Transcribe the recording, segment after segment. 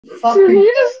Fucking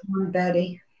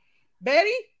Betty.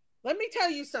 Betty, let me tell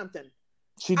you something.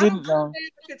 She didn't know.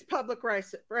 It's public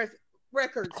records,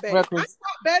 Betty. I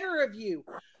thought better of you.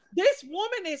 This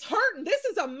woman is hurting. This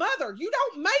is a mother. You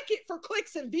don't make it for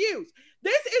clicks and views.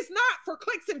 This is not for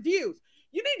clicks and views.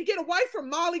 You need to get away from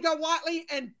Molly Golightly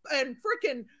and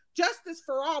freaking Justice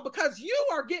for All, because you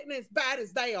are getting as bad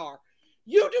as they are.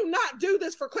 You do not do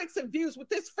this for clicks and views with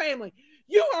this family.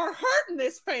 You are hurting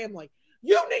this family.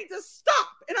 You need to stop.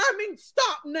 And I mean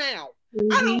stop now.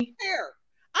 I don't care.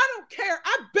 I don't care.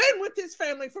 I've been with this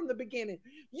family from the beginning.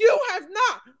 You have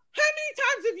not. How many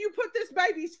times have you put this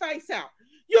baby's face out?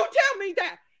 You tell me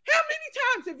that. How many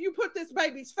times have you put this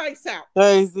baby's face out?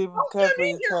 Daisy, don't come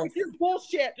in here with your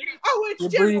bullshit. Oh,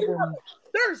 it's just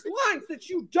there's lines that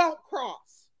you don't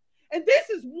cross. And this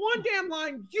is one damn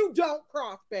line you don't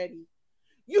cross, Betty.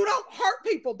 You don't hurt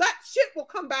people. That shit will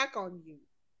come back on you.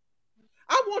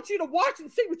 I want you to watch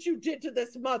and see what you did to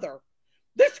this mother.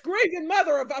 This grieving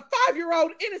mother of a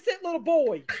 5-year-old innocent little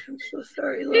boy. I'm so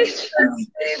sorry, You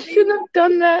shouldn't have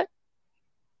done that.